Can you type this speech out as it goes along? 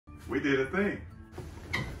we did a thing.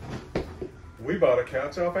 We bought a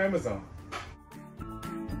couch off Amazon.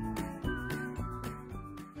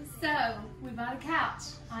 So, we bought a couch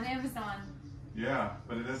on Amazon. Yeah,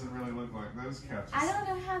 but it doesn't really look like those couches. I don't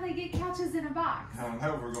know how they get couches in a box. I don't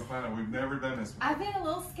know, we're gonna find out. We've never done this before. I've been a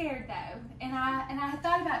little scared though, and I had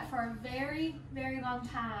thought about it for a very, very long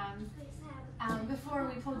time before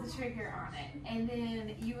we pulled the trigger on it. And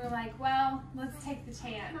then you were like, well, let's take the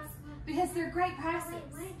chance. Because they're great prices.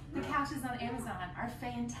 The couches on Amazon are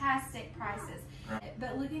fantastic prices. Right.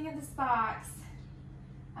 But looking at this box,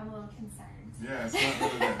 I'm a little concerned. Yeah, it's not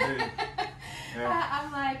really that big. Yeah.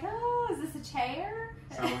 I'm like, oh, is this a chair?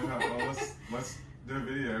 So we thought, well, let's do a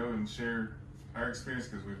video and share our experience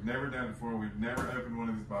because we've never done it before. We've never opened one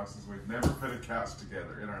of these boxes. We've never put a couch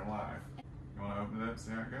together in our life. You want to open it up and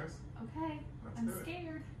see how it goes? Okay, I'm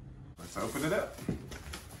scared. Let's open it up.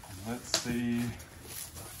 Let's see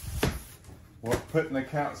what putting the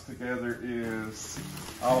couch together is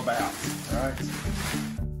all about, right?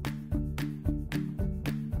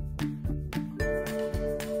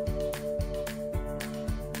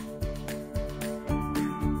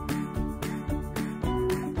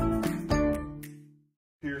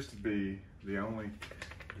 Appears to be the only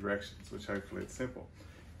directions, which hopefully it's simple,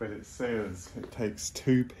 but it says it takes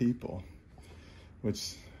 2 people,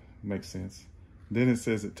 which makes sense. Then it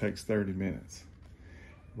says it takes 30 minutes.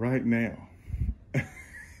 Right now,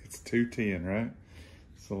 it's 2:10, right?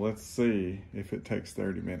 So let's see if it takes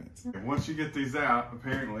 30 minutes. And once you get these out,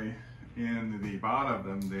 apparently in the bottom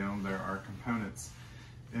of them, there are components.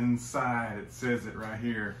 Inside, it says it right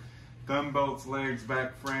here. Thumb bolts, legs,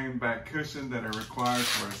 back frame, back cushion that are required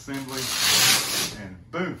for assembly. And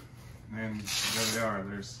boom, and there they are.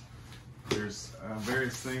 There's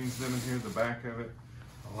various things in here, the back of it,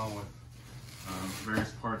 along with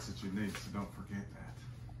various parts that you need, so don't forget that.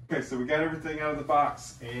 Okay, so we got everything out of the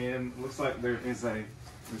box, and it looks like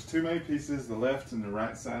there's 2 main pieces, the left and the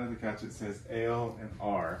right side of the couch. It says L and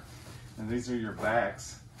R, and these are your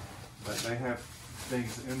backs, but they have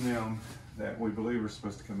things in them that we believe are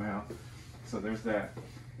supposed to come out. So there's that.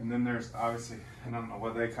 And then there's obviously, I don't know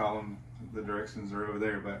what they call them, the directions are over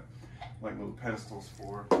there, but like little pedestals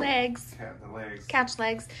for Legs. the legs. Couch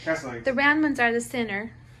legs. Couch legs. The round ones are the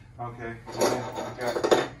center. Okay. And then I got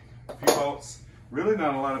a few bolts. Really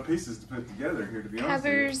not a lot of pieces to put together here, to be honest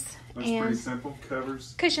with you. Covers That's and pretty simple.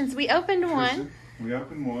 Covers. cushions. We opened one. Cushion. We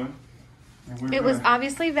opened one. And It was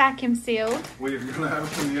obviously vacuum sealed we're going to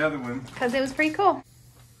open the other one. because it was pretty cool.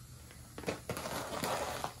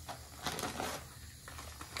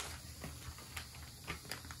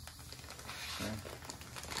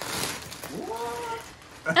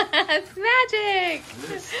 It's magic!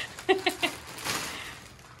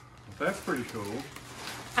 That's pretty cool.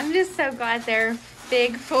 I'm just so glad they're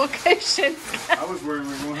big, full cushions. I was worried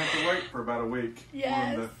we were going to have to wait for about a week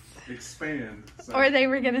Yes. for them to expand. So. Or they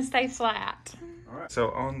were going to stay flat. All right.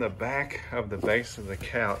 So on the back of the base of the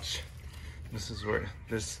couch, this is where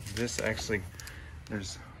this actually,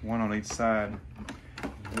 there's one on each side.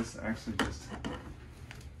 This actually just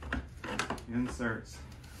inserts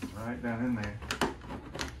right down in there.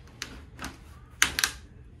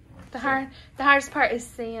 The hardest part is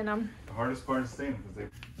seeing them. The hardest part is seeing them,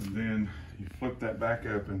 and then you flip that back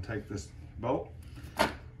up and take this bolt,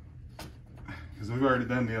 because we've already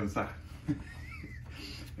done the other side,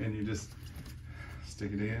 and you just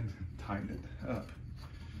stick it in and tighten it up.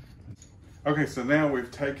 Okay, so now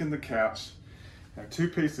we've taken the couch, have 2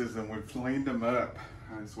 pieces, and we've leaned them up.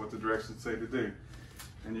 That's what the directions say to do.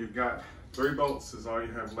 And you've got 3 bolts is all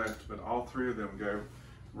you have left, but all 3 of them go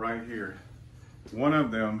right here. One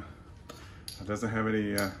of them doesn't have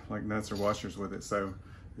any like nuts or washers with it, so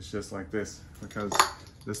it's just like this, because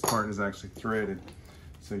this part is actually threaded.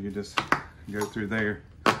 So you just go through there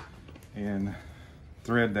and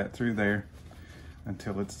thread that through there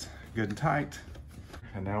until it's good and tight.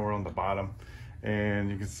 And now we're on the bottom,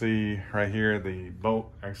 and you can see right here the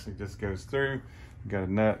bolt actually just goes through. You got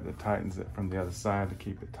a nut that tightens it from the other side to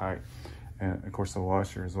keep it tight, and of course the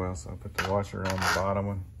washer as well. So I put the washer on the bottom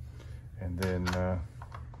one, and then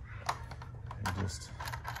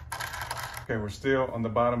okay, we're still on the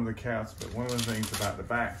bottom of the couch, but one of the things about the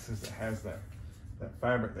backs is it has that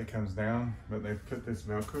fabric that comes down, but they've put this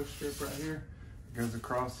Velcro strip right here that goes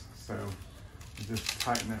across, so you just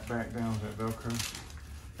tighten that back down with that Velcro.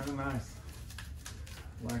 Kind of nice,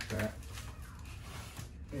 like that.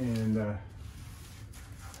 And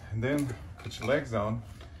then put your legs on.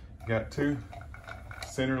 You got 2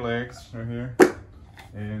 center legs right here,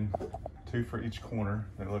 and 2 for each corner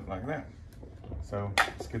that look like that. So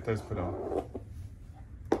let's get those put on.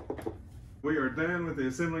 We are done with the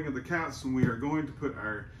assembling of the couch, and we are going to put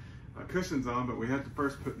our cushions on, but we have to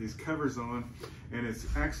first put these covers on, and it's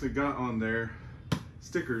actually got on there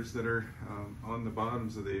stickers that are on the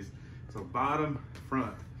bottoms of these. So bottom,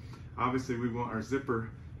 front. Obviously we want our zipper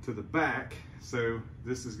to the back, so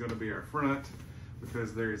this is going to be our front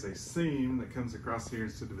because there is a seam that comes across here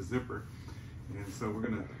instead of a zipper. And so we're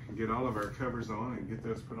going to get all of our covers on and get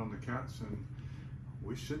those put on the couch, and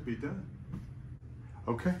we should be done.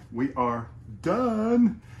 Okay, we are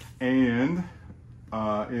done, and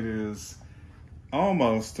it is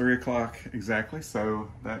almost 3 o'clock exactly, so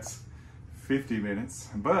that's 50 minutes.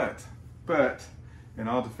 But in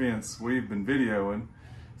all defense, we've been videoing,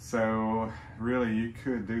 so really you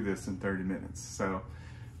could do this in 30 minutes. So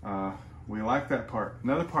we like that part.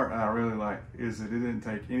 Another part I really like is that it didn't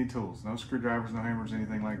take any tools, no screwdrivers, no hammers,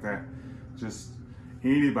 anything like that. Just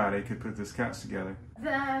anybody could put this couch together.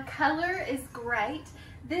 The color is great.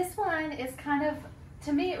 This one is kind of,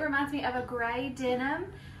 to me, it reminds me of a gray denim,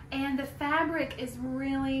 and the fabric is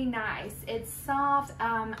really nice. It's soft.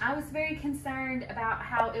 I was very concerned about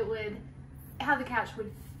how the couch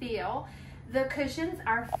would feel. The cushions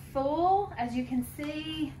are full, as you can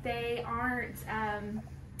see. They aren't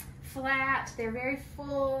flat. They're very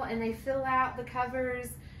full, and they fill out the covers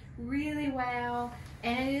really well,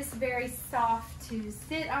 and it is very soft to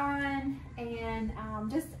sit on, and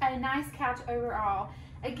just a nice couch overall.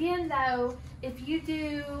 Again though, if you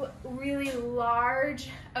do really large,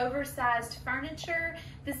 oversized furniture,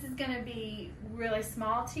 this is going to be really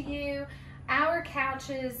small to you. Our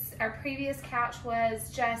couches, our previous couch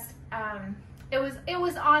was just, it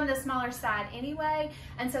was on the smaller side anyway,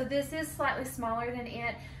 and so this is slightly smaller than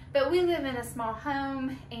it. But we live in a small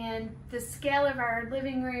home, and the scale of our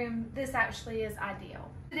living room, this actually is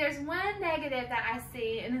ideal. There's one negative that I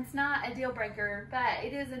see, and it's not a deal breaker, but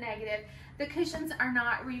it is a negative. The cushions are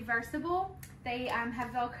not reversible. They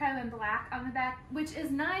have Velcro and black on the back, which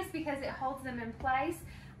is nice because it holds them in place.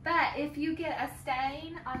 But if you get a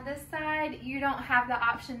stain on this side, you don't have the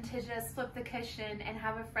option to just flip the cushion and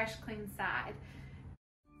have a fresh, clean side.